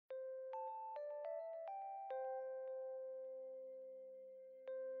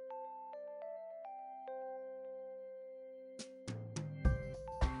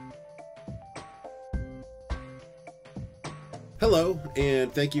Hello,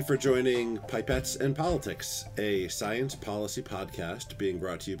 and thank you for joining Pipettes and Politics, a science policy podcast being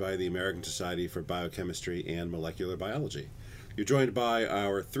brought to you by the American Society for Biochemistry and Molecular Biology. You're joined by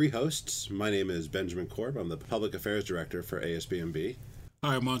our three hosts. My name is Benjamin Korb. I'm the Public Affairs Director for ASBMB.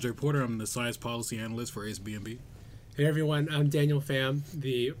 Hi, I'm Andre Porter. I'm the Science Policy Analyst for ASBMB. Hey everyone, I'm Daniel Pham,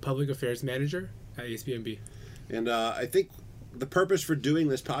 the Public Affairs Manager at ASBMB. And I think the purpose for doing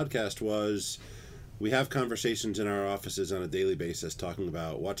this podcast was we have conversations in our offices on a daily basis talking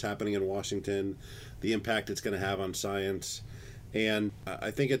about what's happening in Washington, the impact it's going to have on science, and I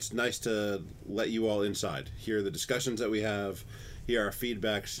think it's nice to let you all inside, hear the discussions that we have, hear our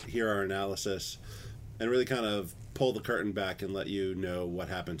feedbacks, hear our analysis, and really kind of pull the curtain back and let you know what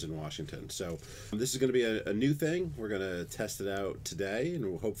happens in Washington. So this is going to be a new thing. We're going to test it out today,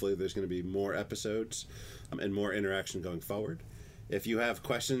 and hopefully there's going to be more episodes and more interaction going forward. If you have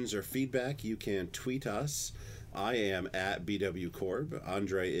questions or feedback, you can tweet us. I am at BWCorb.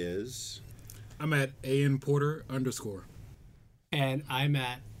 Andre is... I'm at ANPorter_. And I'm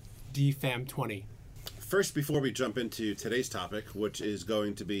at DFAM20. First, before we jump into today's topic, which is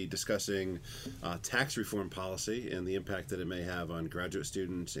going to be discussing tax reform policy and the impact that it may have on graduate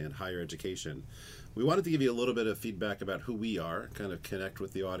students and higher education, we wanted to give you a little bit of feedback about who we are, kind of connect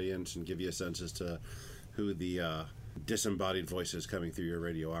with the audience and give you a sense as to who the disembodied voices coming through your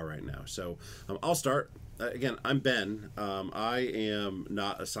radio are right now. So I'll start. Again, I'm Ben. I am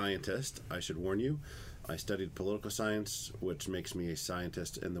not a scientist, I should warn you. I studied political science, which makes me a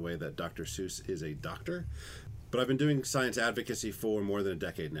scientist in the way that Dr. Seuss is a doctor. But I've been doing science advocacy for more than a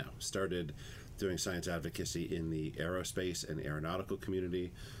decade now. Started doing science advocacy in the aerospace and aeronautical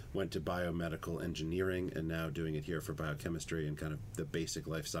community, went to biomedical engineering, and now doing it here for biochemistry and kind of the basic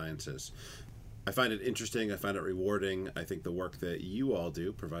life sciences. I find it interesting. I find it rewarding. I think the work that you all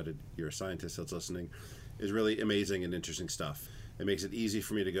do, provided you're a scientist that's listening, is really amazing and interesting stuff. It makes it easy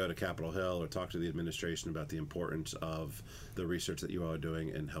for me to go to Capitol Hill or talk to the administration about the importance of the research that you all are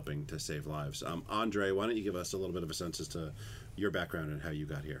doing and helping to save lives. Andre, why don't you give us a little bit of a sense as to your background and how you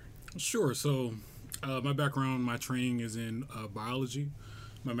got here? Sure. So my background, my training is in biology.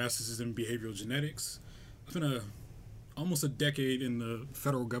 My master's is in behavioral genetics. I've been almost a decade in the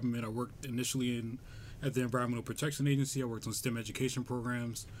federal government. I worked initially at the Environmental Protection Agency. I worked on STEM education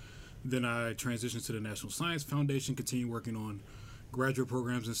programs. Then I transitioned to the National Science Foundation, continued working on graduate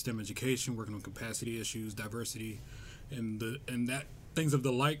programs in STEM education, working on capacity issues, diversity, and that things of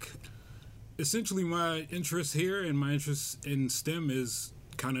the like. Essentially, my interest here and my interest in STEM is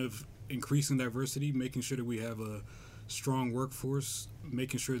kind of increasing diversity, making sure that we have a strong workforce,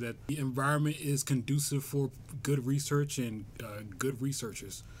 making sure that the environment is conducive for good research and good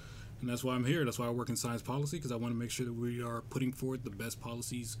researchers. And that's why I'm here. That's why I work in science policy, because I want to make sure that we are putting forward the best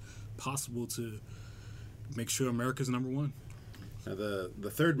policies possible to make sure America's number one. Now, the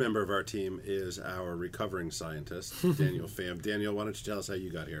third member of our team is our recovering scientist, Daniel Pham. Daniel, why don't you tell us how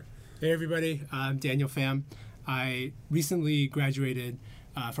you got here? Hey everybody, I'm Daniel Pham. I recently graduated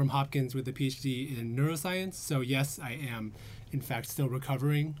from Hopkins with a PhD in neuroscience. So yes, I am in fact still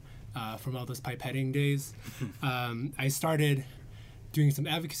recovering from all those pipetting days. I started doing some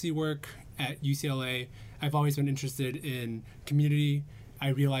advocacy work at UCLA. I've always been interested in community. I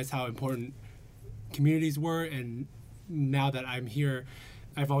realized how important communities were, and now that I'm here,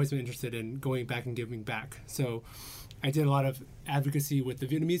 I've always been interested in going back and giving back. So I did a lot of advocacy with the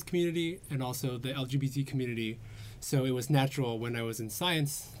Vietnamese community and also the LGBT community. So it was natural when I was in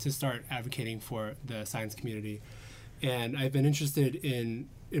science to start advocating for the science community. And I've been interested in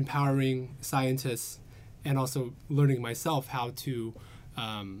empowering scientists and also learning myself how to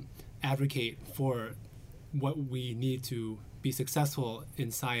advocate for what we need to be successful in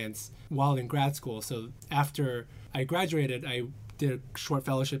science while in grad school. So after I graduated, I did a short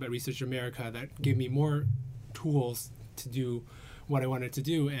fellowship at Research America that gave me more tools to do what I wanted to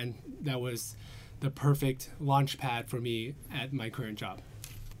do, and that was the perfect launch pad for me at my current job.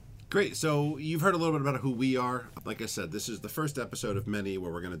 Great. So you've heard a little bit about who we are. Like I said, this is the first episode of many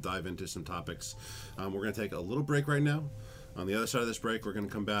where we're going to dive into some topics. We're going to take a little break right now. On the other side of this break, we're going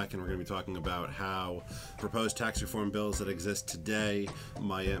to come back and we're going to be talking about how proposed tax reform bills that exist today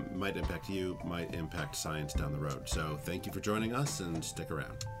might impact you, might impact science down the road. So thank you for joining us and stick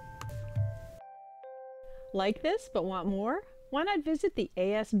around. Like this but want more? Why not visit the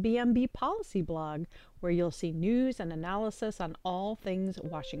ASBMB policy blog, where you'll see news and analysis on all things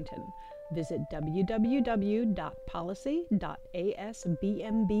Washington. Visit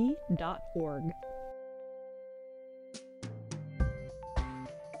www.policy.asbmb.org.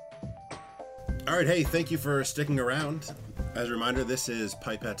 All right, hey, thank you for sticking around. As a reminder, this is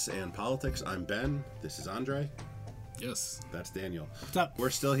Pipettes and Politics. I'm Ben. This is Andre. Yes. That's Daniel. What's up? We're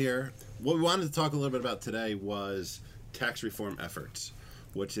still here. What we wanted to talk a little bit about today was tax reform efforts,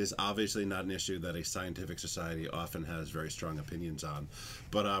 which is obviously not an issue that a scientific society often has very strong opinions on.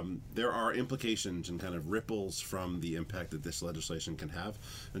 But there are implications and kind of ripples from the impact that this legislation can have.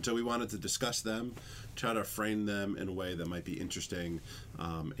 And so we wanted to discuss them, try to frame them in a way that might be interesting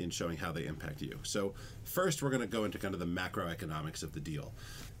in showing how they impact you. So first, we're going to go into kind of the macroeconomics of the deal.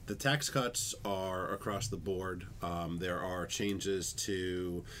 The tax cuts are across the board. There are changes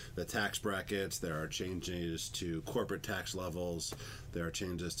to the tax brackets. There are changes to corporate tax levels. There are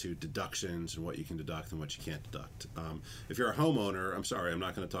changes to deductions and what you can deduct and what you can't deduct. If you're a homeowner, I'm sorry, I'm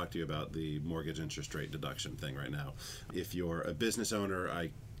not going to talk to you about the mortgage interest rate deduction thing right now. If you're a business owner, I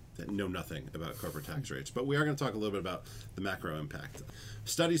know nothing about corporate tax rates, but we are going to talk a little bit about the macro impact.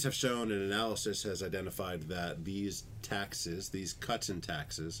 Studies have shown and analysis has identified that these taxes, these cuts in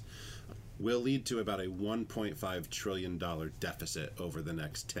taxes, will lead to about a $1.5 trillion deficit over the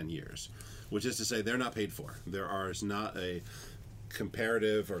next 10 years, which is to say they're not paid for. There is not a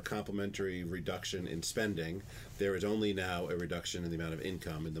comparative or complementary reduction in spending. There is only now a reduction in the amount of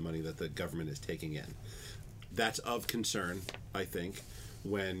income and the money that the government is taking in. That's of concern, I think.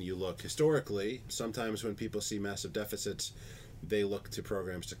 When you look historically, sometimes when people see massive deficits, they look to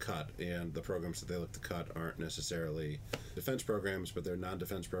programs to cut, and the programs that they look to cut aren't necessarily defense programs, but they're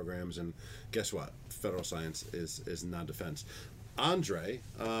non-defense programs, and guess what? Federal science is non-defense. Andre,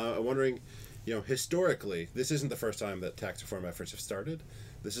 I'm wondering, historically, this isn't the first time that tax reform efforts have started.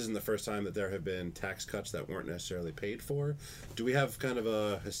 This isn't the first time that there have been tax cuts that weren't necessarily paid for. Do we have kind of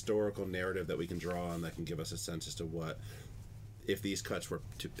a historical narrative that we can draw on that can give us a sense as to what, if these cuts were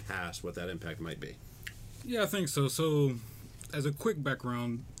to pass, what that impact might be? Yeah, I think so. So, as a quick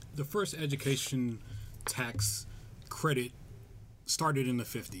background, the first education tax credit started in the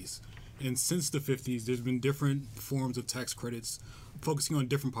 50s. And since the 50s, there's been different forms of tax credits focusing on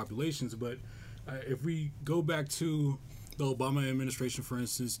different populations. But if we go back to the Obama administration, for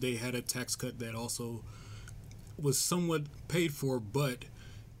instance, they had a tax cut that also was somewhat paid for, but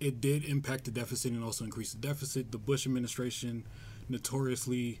it did impact the deficit and also increase the deficit. The Bush administration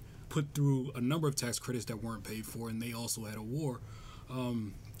notoriously put through a number of tax credits that weren't paid for, and they also had a war.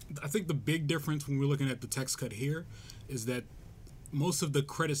 I think the big difference when we're looking at the tax cut here is that most of the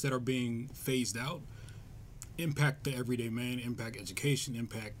credits that are being phased out impact the everyday man, impact education,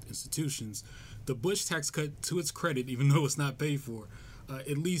 impact institutions. The Bush tax cut, to its credit, even though it's not paid for,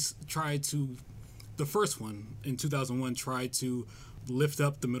 at least tried to, the first one in 2001 tried to lift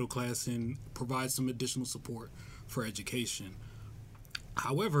up the middle class and provide some additional support for education.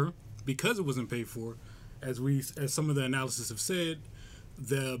 However, because it wasn't paid for, as some of the analysis have said,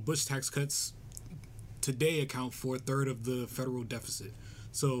 the Bush tax cuts today account for a third of the federal deficit.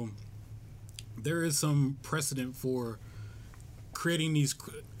 So there is some precedent for creating these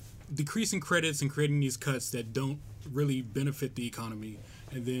decreasing credits and creating these cuts that don't really benefit the economy,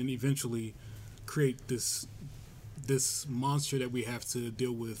 and then eventually create this monster that we have to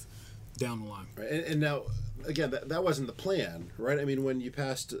deal with down the line. Right. And now, again, that wasn't the plan, right? I mean, when you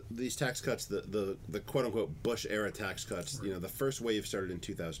passed these tax cuts, the quote-unquote Bush-era tax cuts, the first wave started in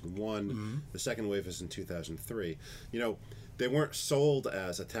 2001, the second wave is in 2003. They weren't sold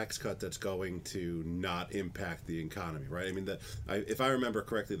as a tax cut that's going to not impact the economy, right? I mean, if I remember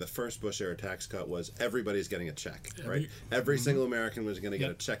correctly, the first Bush-era tax cut was everybody's getting a check, right? Every single American was going to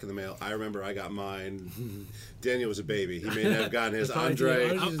get a check in the mail. I remember I got mine. Daniel was a baby. He may not have gotten his.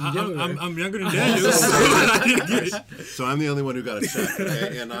 Andre. I'm younger than Daniel, so I didn't get it. So I'm the only one who got a check,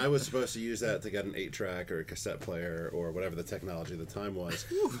 okay? And I was supposed to use that to get an 8-track or a cassette player or whatever the technology at the time was.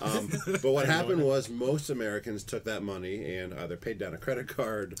 But what happened was most Americans took that money and either paid down a credit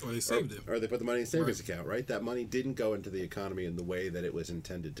card or they saved it, or they put the money in a savings account, right? That money didn't go into the economy in the way that it was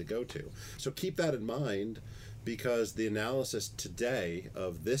intended to go to. So keep that in mind, because the analysis today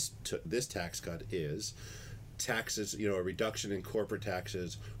of this tax cut is taxes, a reduction in corporate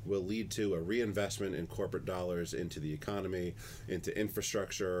taxes will lead to a reinvestment in corporate dollars into the economy, into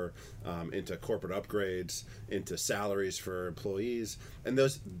infrastructure, into corporate upgrades, into salaries for employees. And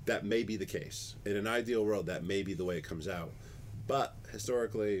that may be the case. In an ideal world, that may be the way it comes out. But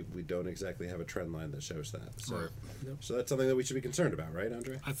historically, we don't exactly have a trend line that shows that. So, so that's something that we should be concerned about, right,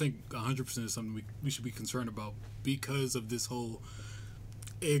 Andre? I think 100% is something we should be concerned about because of this whole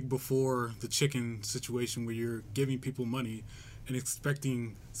egg before the chicken situation where you're giving people money and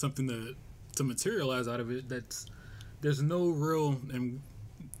expecting something to materialize out of it. There's no real, and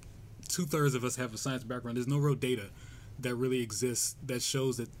 2/3 of us have a science background, there's no real data that really exists that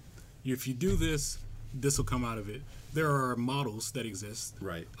shows that if you do this, this will come out of it. There are models that exist.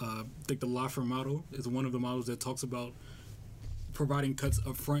 Right. I think the Laffer model is one of the models that talks about providing cuts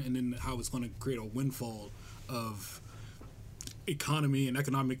up front and then how it's going to create a windfall of economy and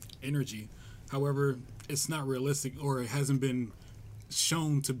economic energy. However, it's not realistic, or it hasn't been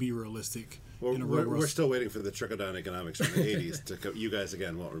shown to be realistic. We're still waiting for the trickle-down economics from the 80s to come. You guys,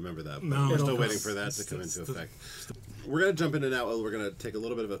 again, won't remember that. But No, we're no, still no. waiting for that to come into effect. We're going to jump into now. We're going to take a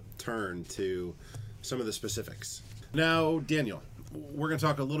little bit of a turn to some of the specifics. Now, Daniel, we're going to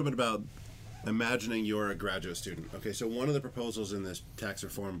talk a little bit about imagining you're a graduate student. Okay, so one of the proposals in this tax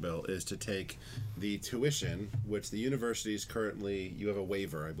reform bill is to take the tuition, which the universities currently, you have a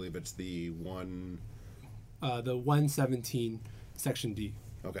waiver. I believe it's the 117 Section D.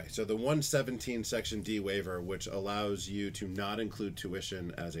 Okay, so the 117 Section D waiver, which allows you to not include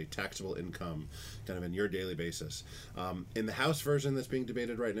tuition as a taxable income, kind of in your daily basis. In the House version that's being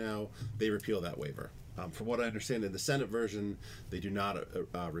debated right now, they repeal that waiver. From what I understand, in the Senate version, they do not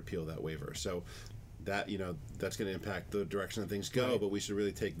repeal that waiver. So that, that's going to impact the direction that things go, Right. but we should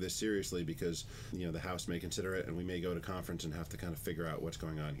really take this seriously because, the House may consider it and we may go to conference and have to kind of figure out what's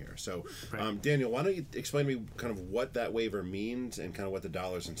going on here. So, Right. Daniel, why don't you explain to me kind of what that waiver means and kind of what the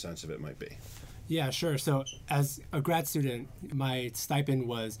dollars and cents of it might be? Yeah, sure. So as a grad student, my stipend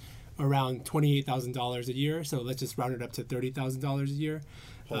was around $28,000 a year. So let's just round it up to $30,000 a year.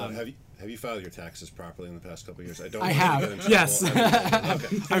 Hold on, have you filed your taxes properly in the past couple of years? I want to have, get in trouble. yes.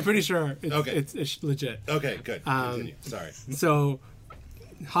 Okay. I'm pretty sure Okay. it's legit. Okay, good. Continue. Sorry. So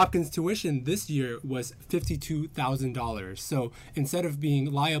Hopkins tuition this year was $52,000. So instead of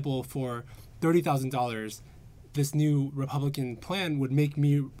being liable for $30,000, this new Republican plan would make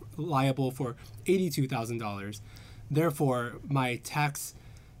me liable for $82,000. Therefore, my tax,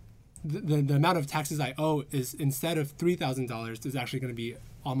 the amount of taxes I owe is, instead of $3,000, is actually going to be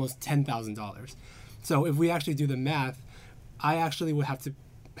almost $10,000. So if we actually do the math, I actually would have to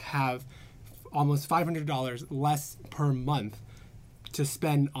have almost $500 less per month to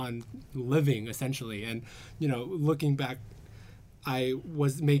spend on living, essentially. And, looking back, I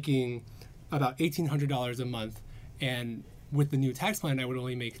was making about $1,800 a month, and with the new tax plan, I would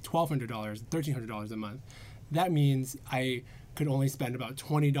only make $1,200, $1,300 a month. That means I could only spend about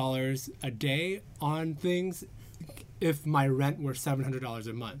 $20 a day on things if my rent were $700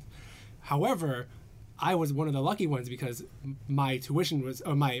 a month. However, I was one of the lucky ones because my tuition was,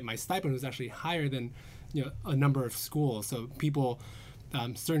 or my stipend was actually higher than a number of schools. So people,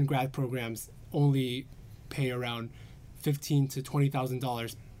 certain grad programs only pay around $15,000 to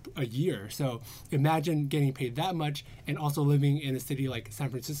 $20,000 a year. So imagine getting paid that much and also living in a city like San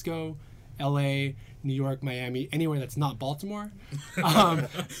Francisco, LA, New York, Miami, anywhere that's not Baltimore.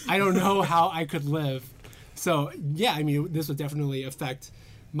 I don't know how I could live. So yeah, I mean, this would definitely affect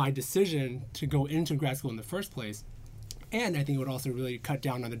my decision to go into grad school in the first place. And I think it would also really cut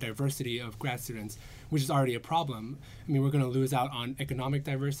down on the diversity of grad students, which is already a problem. I mean, we're going to lose out on economic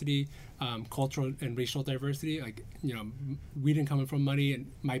diversity, cultural and racial diversity. Like, we didn't come from money,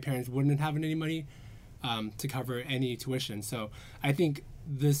 and my parents wouldn't have any money to cover any tuition. So I think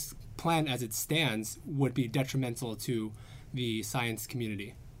this plan as it stands would be detrimental to the science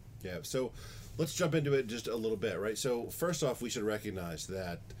community. Yeah, so let's jump into it just a little bit, right? So first off, we should recognize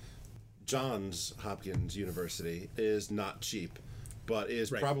that Johns Hopkins University is not cheap, but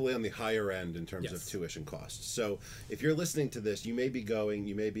is Right. probably on the higher end in terms of Yes. tuition costs. So if you're listening to this, you may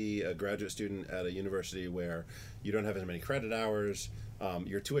be a graduate student at a university where you don't have as many credit hours,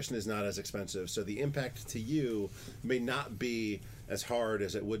 your tuition is not as expensive, so the impact to you may not be as hard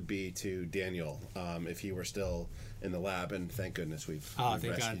as it would be to Daniel if he were still in the lab, and thank goodness we've Thank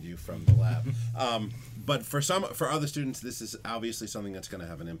rescued God. you from the lab. But for other students, this is obviously something that's going to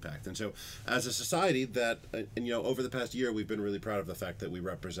have an impact. And so, as a society that, over the past year, we've been really proud of the fact that we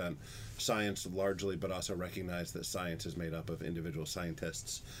represent science largely, but also recognize that science is made up of individual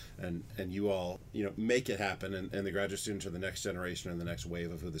scientists, and you all, make it happen. And the graduate students are the next generation and the next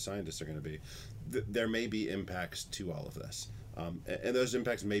wave of who the scientists are going to be. There may be impacts to all of this. And those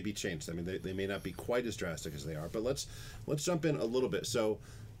impacts may be changed. I mean, they may not be quite as drastic as they are, but let's jump in a little bit. So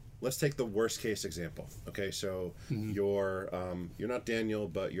let's take the worst case example. Okay, so you're not Daniel,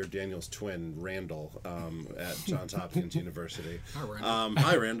 but you're Daniel's twin, Randall, at Johns Hopkins University. Hi, Randall.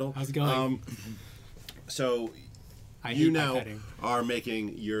 Hi, Randall. How's it going? So I you hate now pipetting. are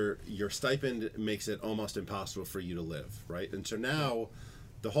making your stipend makes it almost impossible for you to live, right? And so now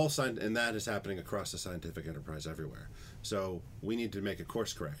the whole and that is happening across the scientific enterprise everywhere. So we need to make a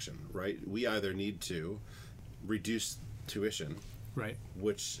course correction, right? We either need to reduce tuition, Right.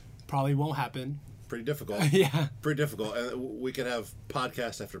 which Probably won't happen. pretty difficult. Yeah. Pretty difficult. And we could have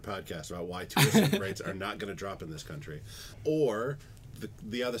podcast after podcast about why tuition rates are not going to drop in this country. Or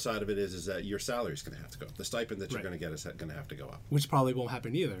the other side of it is that your salary is going to have to go up. The stipend that you're Right. going to get is going to have to go up. Which probably won't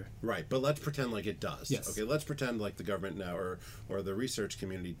happen either. Right, but let's pretend like it does. Yes. Okay, let's pretend like the government now or the research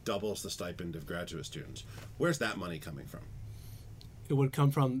community doubles the stipend of graduate students. Where's that money coming from? It would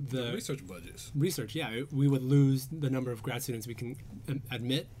come from the Research budgets. research. Yeah, we would lose the number of grad students we can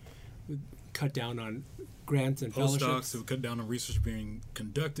admit, we'd cut down on grants and Postdocs, fellowships. it would cut down on research being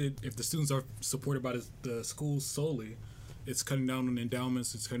conducted. If the students are supported by the schools solely, it's cutting down on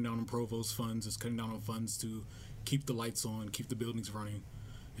endowments, it's cutting down on provost funds, it's cutting down on funds to keep the lights on, keep the buildings running.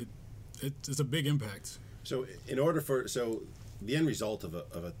 It's a big impact. So the end result of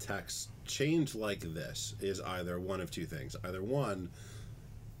a tax change like this is either one of two things. Either one,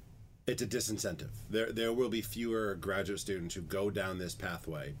 it's a disincentive. There will be fewer graduate students who go down this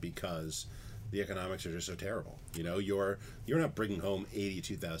pathway because the economics are just so terrible. You know, you're not bringing home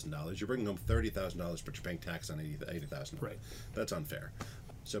 $82,000. You're bringing home $30,000, but you're paying tax on $80,000. Right. That's unfair.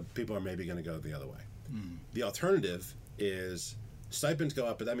 So people are maybe going to go the other way. The alternative is stipends go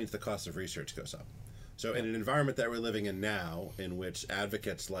up, but that means the cost of research goes up. So in an environment that we're living in now, in which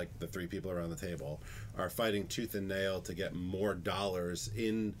advocates like the three people around the table are fighting tooth and nail to get more dollars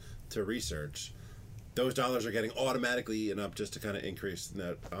into research, those dollars are getting automatically eaten up just to kind of increase.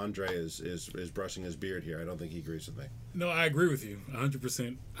 Now, Andre is brushing his beard here. I don't think he agrees with me. No, I agree with you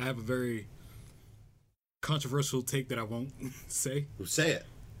 100%. I have a very controversial take that I won't say. Say it.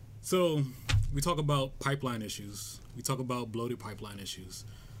 So we talk about pipeline issues. We talk about bloated pipeline issues.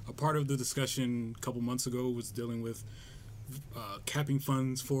 A part of the discussion a couple months ago was dealing with capping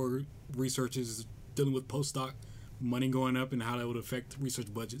funds for researchers, dealing with postdoc money going up and how that would affect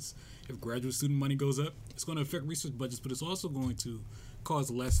research budgets. If graduate student money goes up, it's going to affect research budgets, but it's also going to cause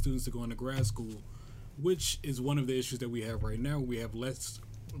less students to go into grad school, which is one of the issues that we have right now. We have less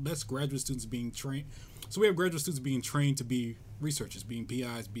graduate students being trained. So we have graduate students being trained to be researchers, being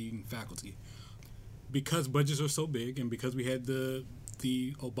PIs, being faculty. Because budgets are so big and because we had the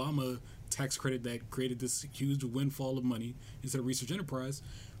Obama tax credit that created this huge windfall of money instead of research enterprise,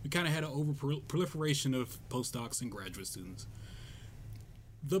 we kind of had an over-proliferation of postdocs and graduate students.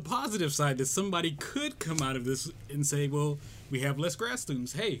 The positive side is somebody could come out of this and say, well, we have less grad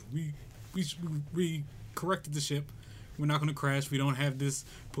students. Hey, we corrected the ship. We're not going to crash. We don't have this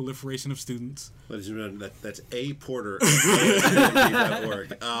proliferation of students. Ladies and gentlemen, that's A. Porter at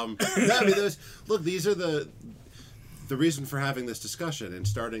ASB.org. I mean, these are the reason for having this discussion and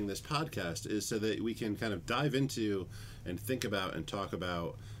starting this podcast is so that we can kind of dive into and think about and talk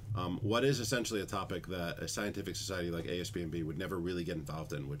about what is essentially a topic that a scientific society like ASBMB would never really get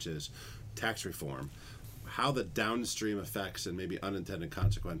involved in, which is tax reform, how the downstream effects and maybe unintended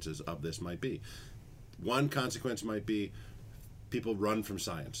consequences of this might be. One consequence might be people run from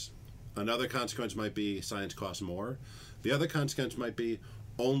science. Another consequence might be science costs more. The other consequence might be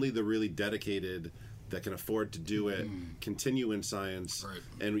only the really dedicated that can afford to do it continue in science, Right.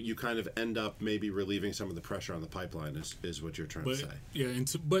 and you kind of end up maybe relieving some of the pressure on the pipeline is what you're trying to say. Yeah, and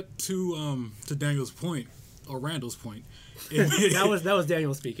to Daniel's point, or Randall's point, that was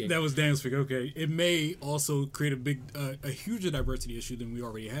Daniel speaking. That was Daniel's speaking. Okay, it may also create a huger diversity issue than we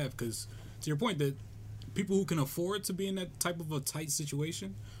already have. Because to your point, that people who can afford to be in that type of a tight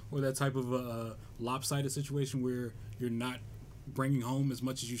situation or that type of a lopsided situation where you're not bringing home as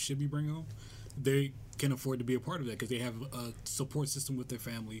much as you should be bringing home, they can afford to be a part of that because they have a support system with their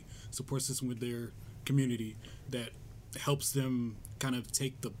family, support system with their community that helps them kind of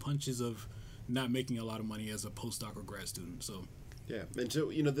take the punches of not making a lot of money as a postdoc or grad student. So yeah, and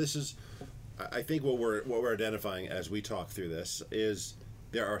so this is, I think what we're identifying as we talk through this is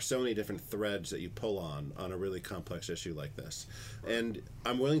there are so many different threads that you pull on a really complex issue like this, and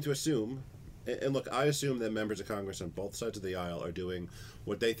I'm willing to assume. And look, I assume that members of Congress on both sides of the aisle are doing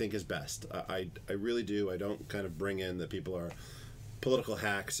what they think is best. I really do. I don't kind of bring in that people are political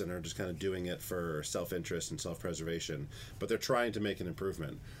hacks and are just kind of doing it for self-interest and self-preservation, but they're trying to make an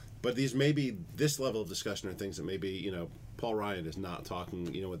improvement. But this level of discussion are things that maybe, Paul Ryan is not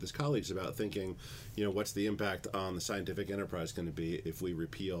talking, with his colleagues about, thinking, what's the impact on the scientific enterprise going to be if we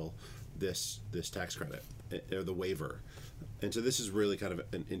repeal this tax credit or the waiver. And so this is really kind of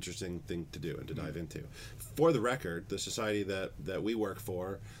an interesting thing to do and to dive into. For the record, the society that we work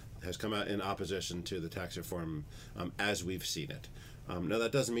for has come out in opposition to the tax reform as we've seen it. Now,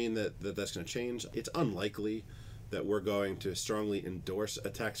 that doesn't mean that that's going to change. It's unlikely that we're going to strongly endorse a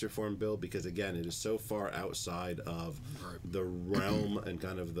tax reform bill because, again, it is so far outside of the realm and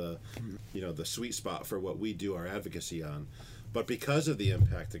kind of the sweet spot for what we do our advocacy on. But because of the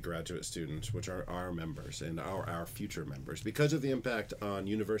impact to graduate students, which are our members and our future members, because of the impact on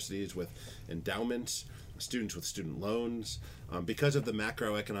universities with endowments, students with student loans, because of the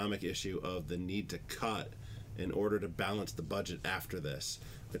macroeconomic issue of the need to cut in order to balance the budget after this,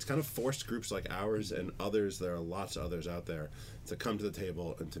 it's kind of forced groups like ours and others, there are lots of others out there, to come to the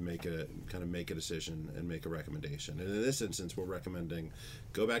table and to make a decision and make a recommendation. And in this instance, we're recommending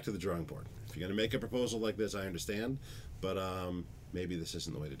go back to the drawing board. If you're going to make a proposal like this, I understand, but maybe this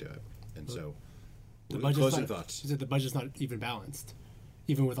isn't the way to do it. And so, closing thoughts. The budget's not even balanced,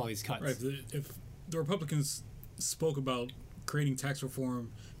 even with all these cuts. Right. If the Republicans spoke about creating tax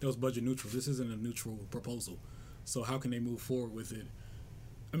reform that was budget neutral, this isn't a neutral proposal. So how can they move forward with it?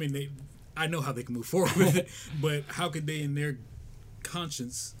 I mean, I know how they can move forward with it, but how could they, in their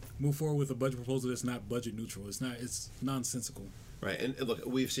conscience, move forward with a budget proposal that's not budget neutral? It's nonsensical. Right, and look,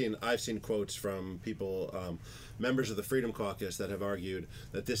 I've seen quotes from people, members of the Freedom Caucus, that have argued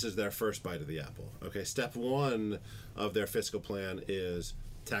that this is their first bite of the apple. Okay, step one of their fiscal plan is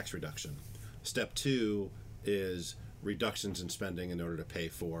tax reduction. Step two is reductions in spending in order to pay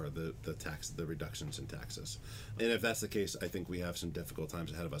for the reductions in taxes. And if that's the case, I think we have some difficult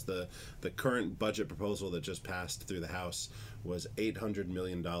times ahead of us. The current budget proposal that just passed through the House was $800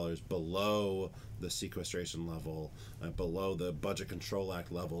 million below the sequestration level, below the Budget Control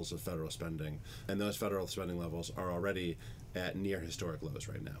Act levels of federal spending. And those federal spending levels are already at near historic lows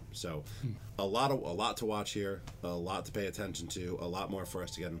right now. So a lot to watch here, a lot to pay attention to, a lot more for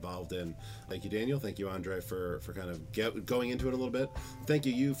us to get involved in. Thank you, Daniel. Thank you, Andre, for kind of going into it a little bit. Thank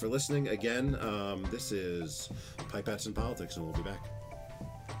you for listening again. This is Pipettes and Politics, and we'll be back.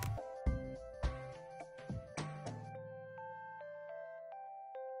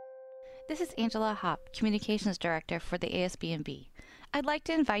 This is Angela Hopp, Communications Director for the ASB&B. I'd like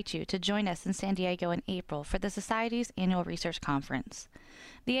to invite you to join us in San Diego in April for the Society's annual research conference.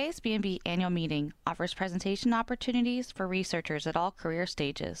 The ASB&B annual meeting offers presentation opportunities for researchers at all career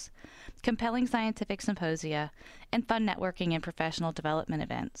stages, compelling scientific symposia, and fun networking and professional development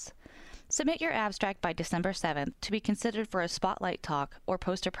events. Submit your abstract by December 7th to be considered for a spotlight talk or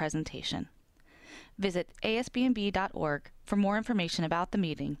poster presentation. Visit asbnb.org for more information about the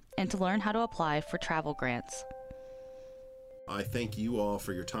meeting and to learn how to apply for travel grants. I thank you all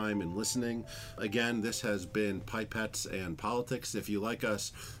for your time and listening. Again, this has been Pipettes and Politics. If you like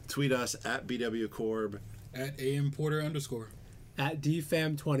us, tweet us at BWCorb, at AMPorter_, at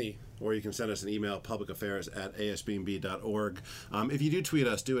DFAM20. or you can send us an email, publicaffairs@asbnb.org. If you do tweet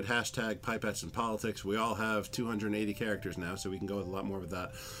us, do it hashtag Pipettes and Politics. We all have 280 characters now, so we can go with a lot more with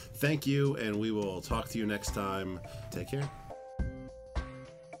that. Thank you, and we will talk to you next time. Take care.